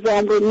این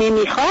نظام رو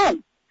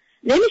نمیخوام،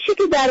 نمیشه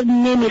که در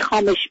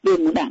نمیخوامش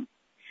بمونم،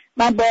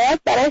 من باید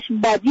براش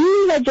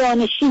بدیل و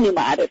جانشینی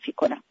معرفی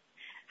کنم.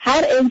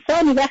 هر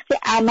انسانی وقتی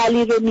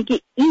عملی رو میگه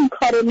این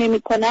کار رو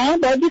نمیکنم،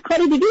 باید یک کار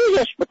دیگه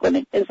ایجاش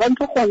بکنه. انسان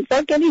که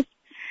خنثی که نیست.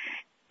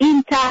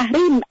 این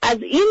تحریم از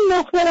این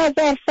نقطه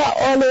نظر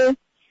فعاله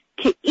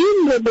که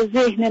این رو به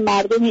ذهن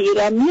مردم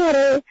ایران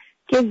میاره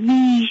که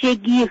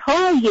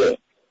ویژگی‌های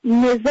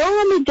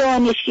نظام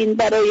جانشین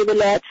برای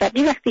ولایت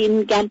فقیه، وقتی این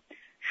میگن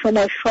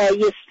شما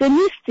شایسته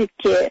نیستید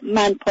که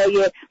من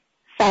پای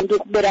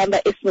صندوق برم و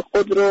اسم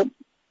خود رو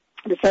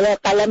به صلاح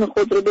قلم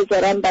خود رو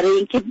بذارم برای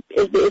اینکه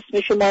به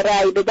اسم شما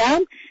رأی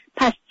بدم،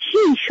 پس چی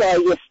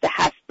شایسته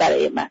هست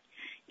برای من؟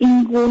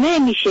 این گونه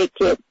میشه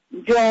که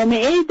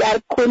جامعه در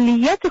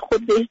کلیت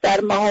خودش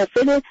در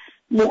محافل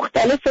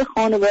مختلف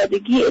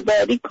خانوادگی،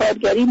 اداری،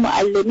 کارگری،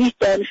 معلمی،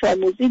 دانش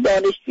آموزی،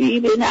 دانشجویی،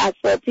 بین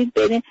اساتید،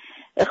 بین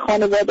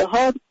خانواده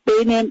ها،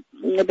 بین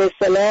به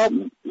اصطلاح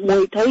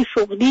محیط های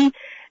شغلی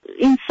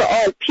این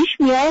سوال پیش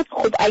میاد: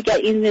 خب اگر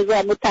این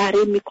نظام رو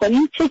تحریم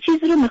میکنیم چه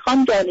چیزی رو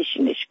میخوام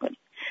جانشینش کنیم؟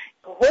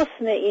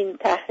 حسن این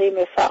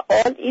تحریم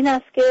فعال این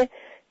است که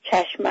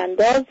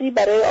چشماندازی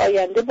برای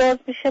آینده باز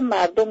میشه،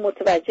 مردم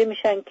متوجه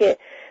میشن که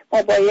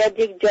ما باید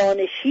یک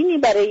جانشینی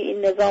برای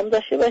این نظام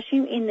داشته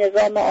باشیم. این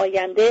نظام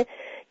آینده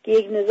که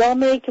یک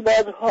نظامی که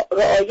باید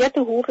رعایت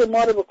حقوق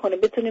ما رو بکنه،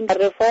 بتونیم در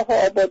رفاه و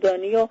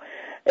آبادانی و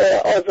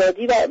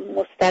آزادی و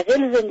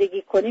مستقل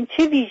زندگی کنیم،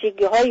 چه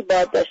ویژگی هایی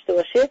باید داشته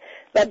باشه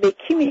و به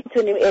کی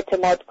میتونیم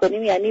اعتماد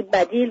کنیم، یعنی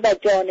بدیل و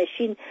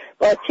جانشین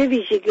باید چه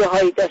ویژگی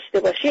هایی داشته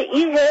باشه.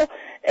 این رو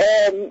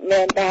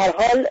به هر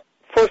حال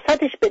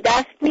فرصتش به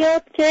دست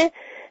میاد که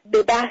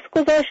به بحث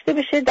گذاشته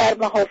بشه در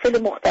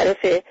محافل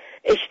مختلف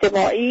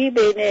اجتماعی،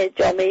 بین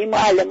جامعه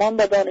معلمان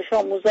و دانش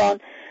آموزان،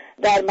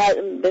 در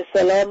به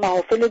اصطلاح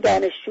محافل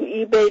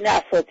دانشجویی، بین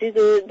اساتید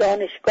و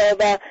دانشگاه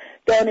و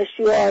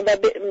دانشجویان، و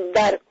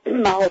در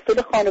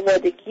محافل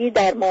خانوادگی،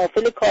 در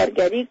محافل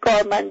کارگری،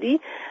 کارمندی.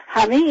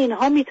 همه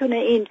اینها میتونه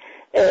این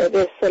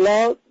به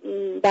اصطلاح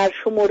در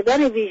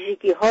شمردن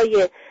ویژگی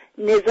های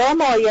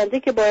نظام آینده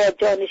که باید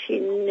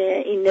جانشین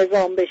این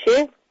نظام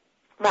بشه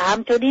و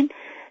همچنین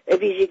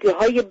ویژگی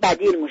های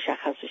بدیل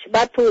مشخص بشه.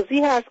 بعد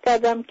توضیح عرض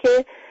کردم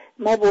که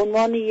ما به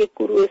عنوان یک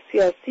گروه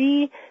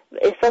سیاسی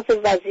احساس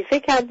وظیفه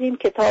کردیم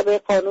کتاب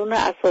قانون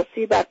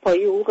اساسی بر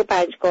پایه حقوق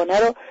پنجگانه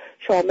رو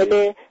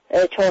شامل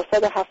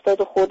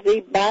 470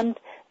 خورده بند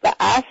و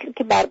اصل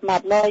که بر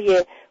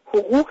مبنای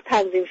حقوق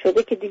تنظیم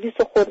شده، که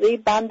 200 خورده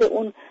بند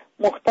اون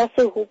مختص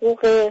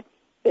حقوق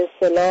به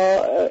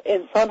اصطلاح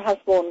انسان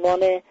هست به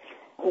عنوان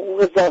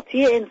حقوق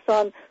ذاتی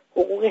انسان،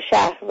 حقوق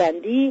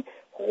شهروندی،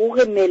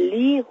 حقوق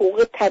ملی،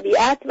 حقوق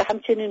طبیعت و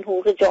همچنین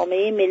حقوق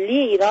جامعه ملی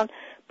ایران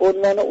به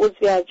عنوان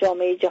عضوی از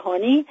جامعه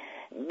جهانی.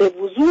 به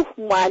وضوح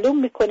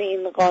معلوم میکنه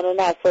این قانون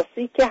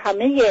اساسی که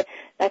همه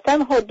نه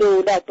تنها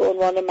دولت به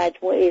عنوان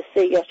مجموعه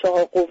 3 یا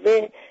 4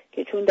 قوه،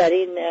 که چون در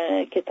این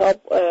کتاب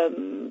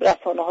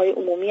رسانه‌های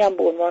عمومی هم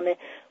به عنوان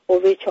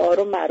قوه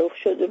 4 معروف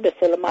شده، به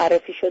اصطلاح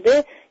معرفی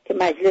شده که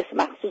مجلس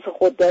مخصوص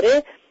خود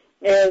داره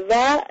و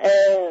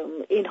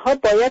اینها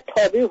باید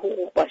تابع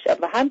حقوق باشن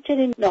و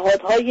همچنین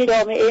نهادهای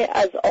جامعه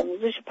از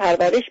آموزش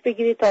پرورش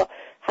بگیرید تا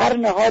هر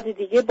نهاد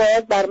دیگه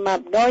باید بر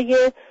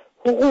مبنای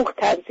حقوق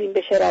تنظیم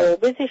بشه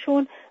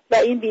روابطشون و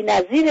این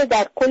بی‌نظیره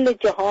در کل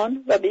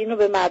جهان و اینو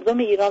به مردم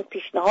ایران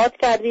پیشنهاد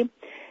کردیم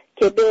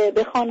که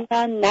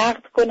بخوانن،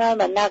 نقد کنن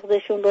و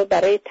نقدشون رو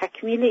برای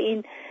تکمیل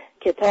این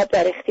کتاب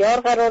در اختیار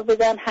قرار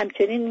بدن.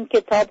 همچنین این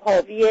کتاب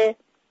حاوی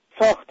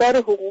ساختار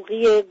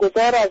حقوقی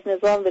گذار از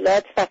نظام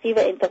ولایت فقیه و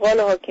انتقال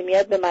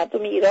حاکمیت به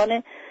مردم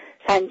ایران.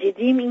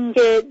 سنجیدیم این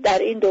که در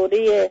این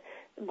دوره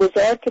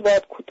گذار که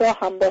باید کوتاه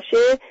هم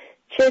باشه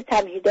چه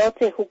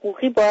تمهیدات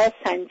حقوقی باید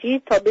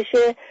سنجید تا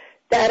بشه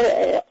در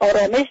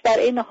آرامش، در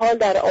این حال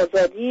در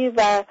آزادی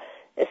و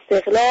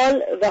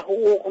استقلال و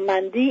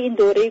حقوقمندی این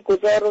دوره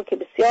گذار رو که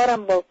بسیار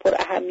هم با پر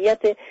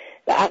اهمیت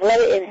و اغلب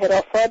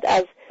انحرافات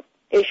از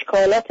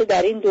اشکالات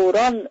در این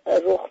دوران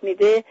رخ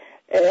میده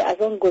از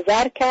اون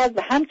گذر کرد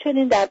و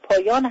همچنین در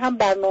پایان هم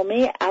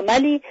برنامه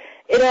عملی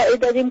ارائه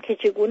دادیم که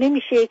چگونه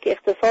میشه یک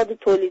اقتصاد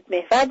تولید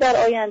محور در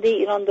آینده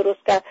ایران درست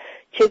کرد،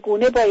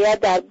 چگونه باید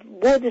در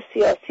بعد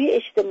سیاسی،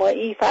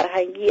 اجتماعی،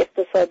 فرهنگی،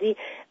 اقتصادی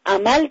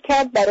عمل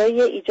کرد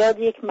برای ایجاد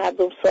یک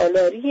مردم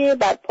سالاری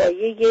بر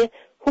پایه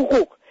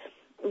حقوق.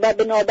 و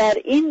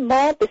بنابراین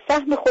ما به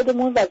سهم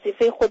خودمون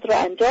وظیفه خود رو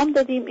انجام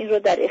دادیم، این رو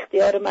در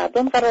اختیار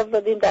مردم قرار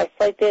دادیم. در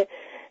سایت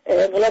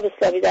انقلاب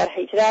اسلامی در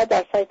هجرت،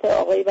 در سایت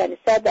آقای بنی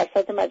صدر، در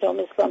سایت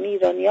مجامع اسلامی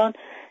ایرانیان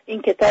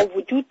این کتاب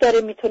وجود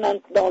داره،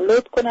 میتونن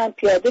دانلود کنن،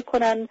 پیاده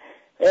کنن.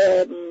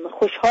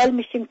 خوشحال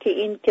میشیم که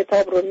این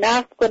کتاب رو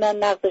نقد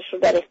کنن، نقدش رو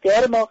در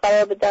اختیار ما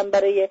قرار بدن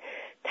برای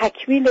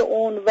تکمیل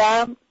اون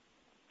و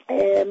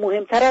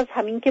مهمتر از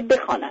همین که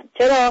بخوانن.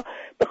 چرا؟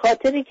 به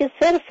خاطری که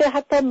صرف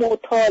حتی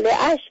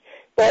مطالعهش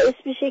باعث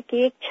میشه که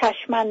یک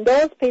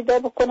چشمانداز پیدا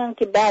بکنن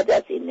که بعد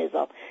از این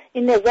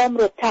نظام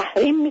رو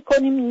تحریم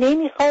میکنیم،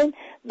 نمیخوایم،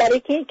 برای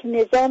که یک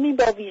نظامی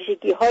با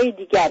ویژگی های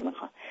دیگر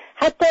میخوان.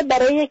 حتی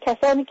برای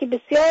کسانی که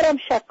بسیارم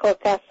شکاک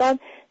هستن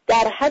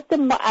در حد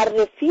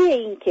معرفی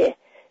این که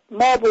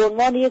ما به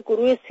عنوان یک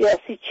گروه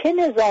سیاسی چه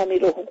نظامی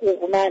رو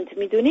حقوقمند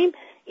میدونیم،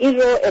 این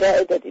رو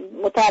ارائه دادیم.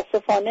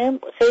 متاسفانه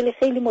خیلی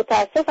خیلی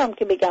متاسفم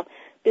که بگم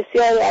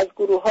بسیاری از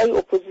گروه های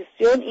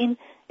اپوزیسیون این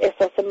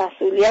احساس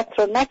مسئولیت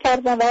رو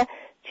نکردن و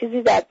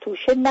چیزی در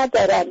توشه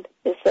ندارند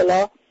به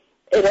اصطلاح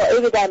ارائه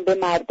بدن به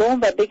مردم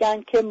و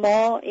بگن که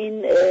ما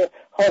این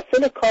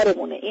حاصل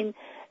کارمونه. این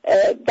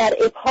در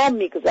ابهام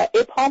میگذره.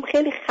 ابهام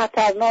خیلی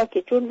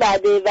خطرناکه، چون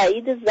وعده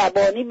وعید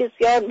زبانی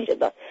بسیار میشه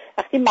داد.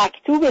 وقتی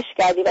مکتوبش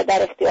کردی و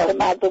در اختیار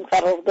مردم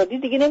قرار دادی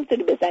دیگه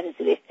نمیتونی بزنی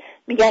زیرش.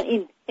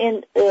 میگن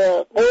این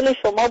قول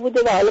شما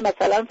بوده و حالا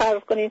مثلا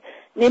فرض کنید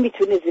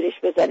نمیتونی زیرش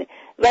بزنی.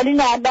 ولی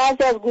نه،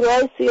 بعضی از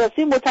گروه‌های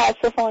سیاسی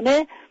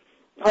متاسفانه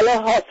حالا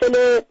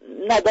حاصل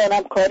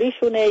ندانم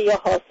کاریشونه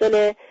یا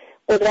حاصل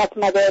قدرت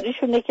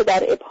مداریشونه که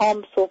در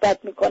ابهام صحبت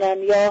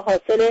میکنن یا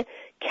حاصل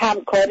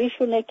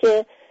کمکاریشونه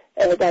که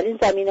در این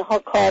زمینه ها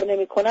کار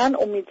نمی کنن.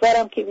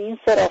 امیدوارم که به این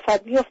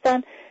صرافت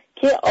بیفتن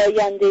که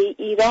آینده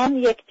ایران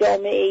یک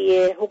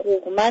جامعه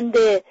حقوقمند،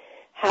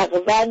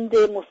 حقوند،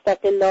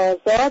 مستقل،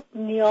 آزاد،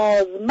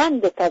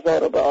 نیازمند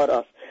تضارب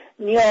آراست،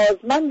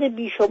 نیازمند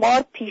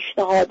بیشمار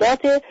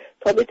پیشنهادات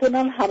تا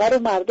بتونن همه رو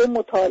مردم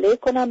مطالعه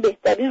کنن،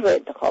 بهترین رو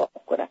انتخاب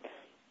کنن.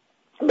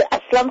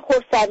 اصلا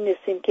خرسند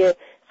نیستیم که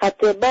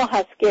خط ما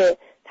هست که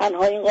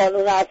تنها این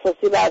قانون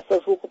اساسی بر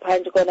اساس حقوق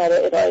پنجگانه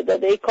رو ارائه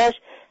داده. ای کاش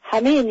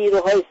همه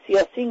نیروهای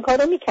سیاسی این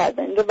کار رو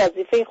میکردن، این رو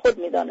وظیفه خود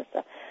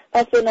میدانستن.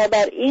 پس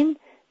بنابراین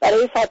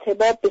برای فتح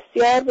باب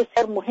بسیار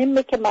بسیار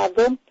مهمه که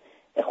مردم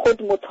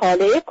خود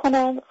مطالعه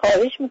کنن.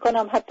 خواهش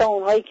میکنم حتی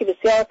اونهایی که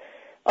بسیار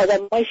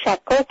آدمای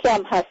شکاکی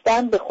هم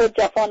هستن به خود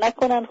جفا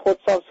نکنن، خود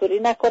سانسوری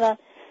نکنن،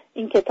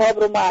 این کتاب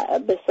رو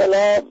به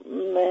اصطلاح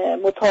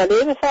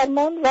مطالعه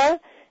بفرمان و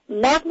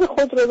نقد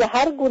خود رو به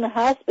هر گونه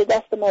هست به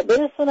دست ما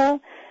برسونن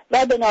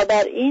و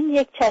بنابراین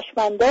یک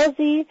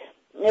چشماندازی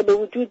به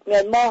وجود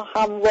میاد. ما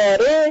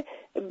همواره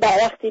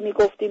وقتی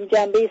میگفتیم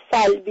جنبه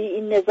سلبی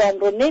این نظام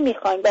رو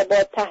نمیخوایم و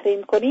باید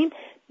تحریم کنیم،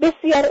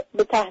 بسیار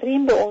به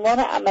تحریم به عنوان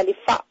عملی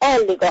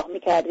فعال نگاه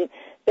میکردیم.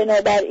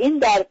 بنابراین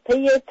در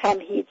پی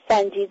تمهید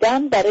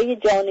سنجیدن برای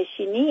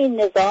جانشینی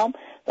این نظام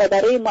و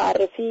برای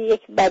معرفی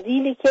یک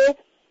بدیلی که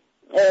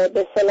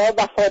به اصطلاح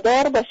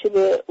وفادار باشه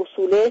به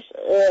اصولش،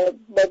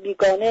 با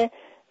بیگانه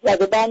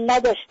زد و بند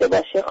نداشته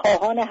باشه،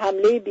 خواهان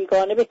حمله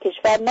بیگانه به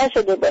کشور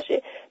نشده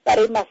باشه،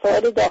 برای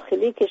مسائل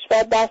داخلی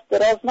کشور دست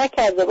دراز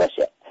نکرده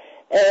باشه،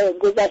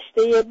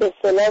 گذشته به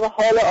اصطلاح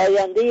حال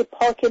آینده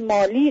پاک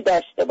مالی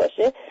داشته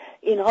باشه،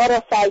 اینها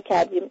را سعی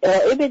کردیم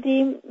ارائه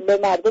بدیم، به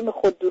مردم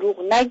خود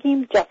دروغ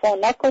نگیم، جفا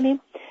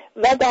نکنیم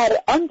و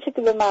در آنچه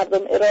که به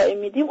مردم ارائه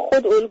میدیم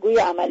خود الگوی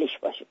عملیش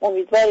باشیم.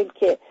 امیدواریم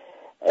که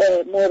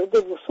مورد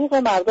وثوق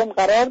مردم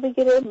قرار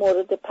بگیره،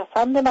 مورد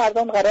پسند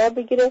مردم قرار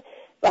بگیره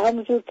و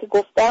همونجور که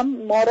گفتم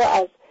ما رو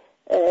از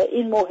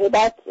این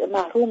موهبت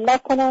محروم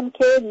نکنن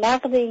که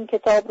نقد این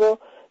کتاب رو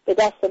به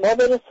دست ما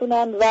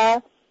برسونن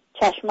و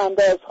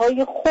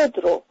چشماندازهای خود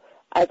رو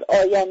از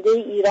آینده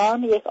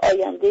ایران، یک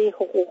آینده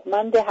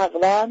حقوقمند،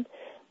 حقوند،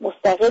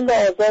 مستقل،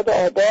 آزاد و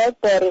آباد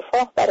با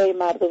رفاه برای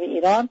مردم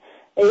ایران،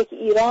 یک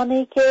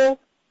ایرانی که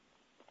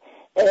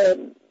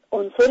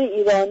عنصر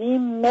ایرانی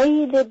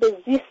میل به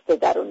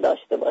زیست در اون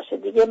داشته باشه،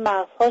 دیگه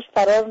مغزهاش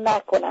فرار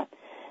نکنن،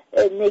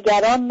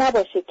 نگران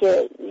نباشه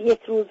که یک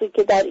روزی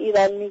که در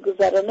ایران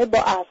میگذرانه با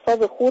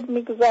اعصاب خود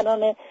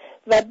میگذرانه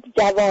و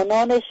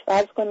جوانانش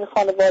فرض کنید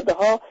خانواده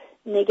ها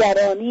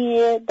نگرانی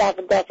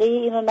دغدغه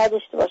اینو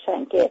نداشته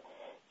باشن که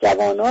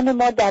جوانان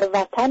ما در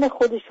وطن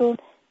خودشون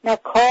نه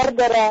کار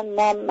دارن،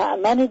 نه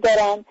مأمنی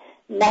دارن،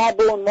 نه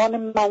به عنوان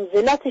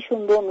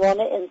منزلتشون به عنوان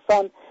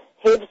انسان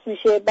حفظ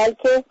میشه،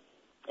 بلکه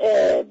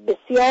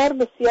بسیار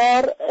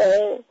بسیار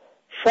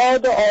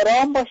شاد و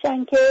آرام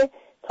باشن که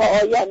تا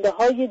آینده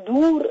های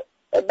دور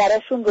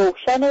براشون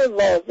روشن و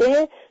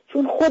واضحه،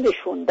 چون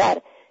خودشون در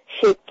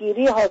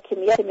شکل‌گیری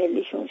حاکمیت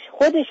ملیشون،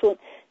 خودشون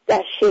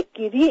در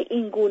شکل‌گیری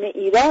این گونه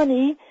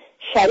ایرانی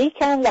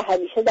شریکن و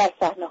همیشه در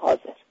صحنه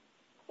حاضر.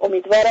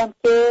 امیدوارم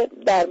که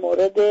در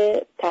مورد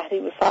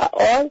تحریم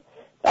فعال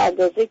به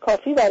اندازه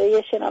کافی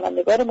برای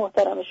شنوندگان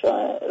محترم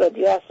شما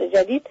رادیو عصر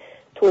جدید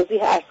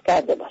توضیح عرض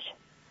کرده باشه.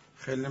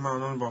 خیلی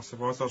ممنون، با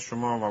سپاس از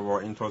شما و با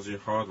این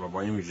توضیحات و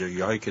با این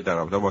ویژگی‌هایی که در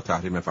رابطه با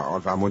تحریم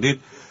فعال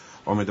فرمودید.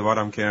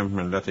 امیدوارم که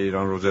ملت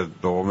ایران روز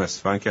 2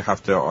 اسفند که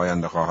هفته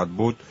آینده خواهد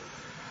بود،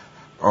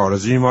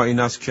 آرزوی ما این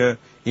است که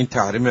این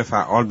تحریم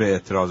فعال به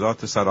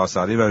اعتراضات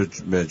سراسری و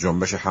به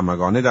جنبش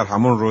همگانه در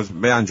همون روز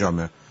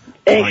بیانجامه.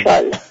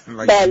 انشالله.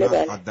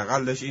 بله.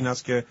 حداقلش این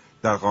است که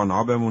در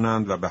خانه‌ها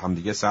بمونند و به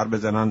همدیگه سر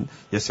بزنند،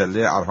 یه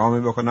سله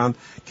ارحامی بکنند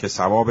که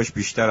ثوابش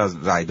بیشتر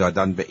از رأی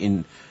دادن به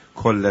این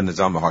کل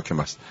نظام حاکم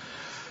است.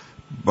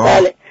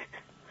 بله.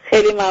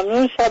 خیلی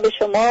ممنون. شب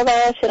شما و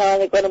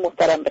شنوندگان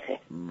محترم بخیر.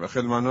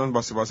 خیلی ممنون،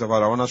 با سپاس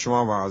فراوان از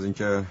شما و از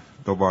اینکه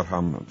دوبار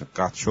هم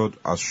قطع شد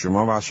از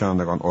شما و از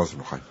شنوندگان عذر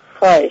می‌خوایم.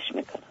 خواهش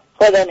میکنم.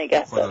 خدا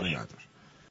نگهدار. خدا نگهدار.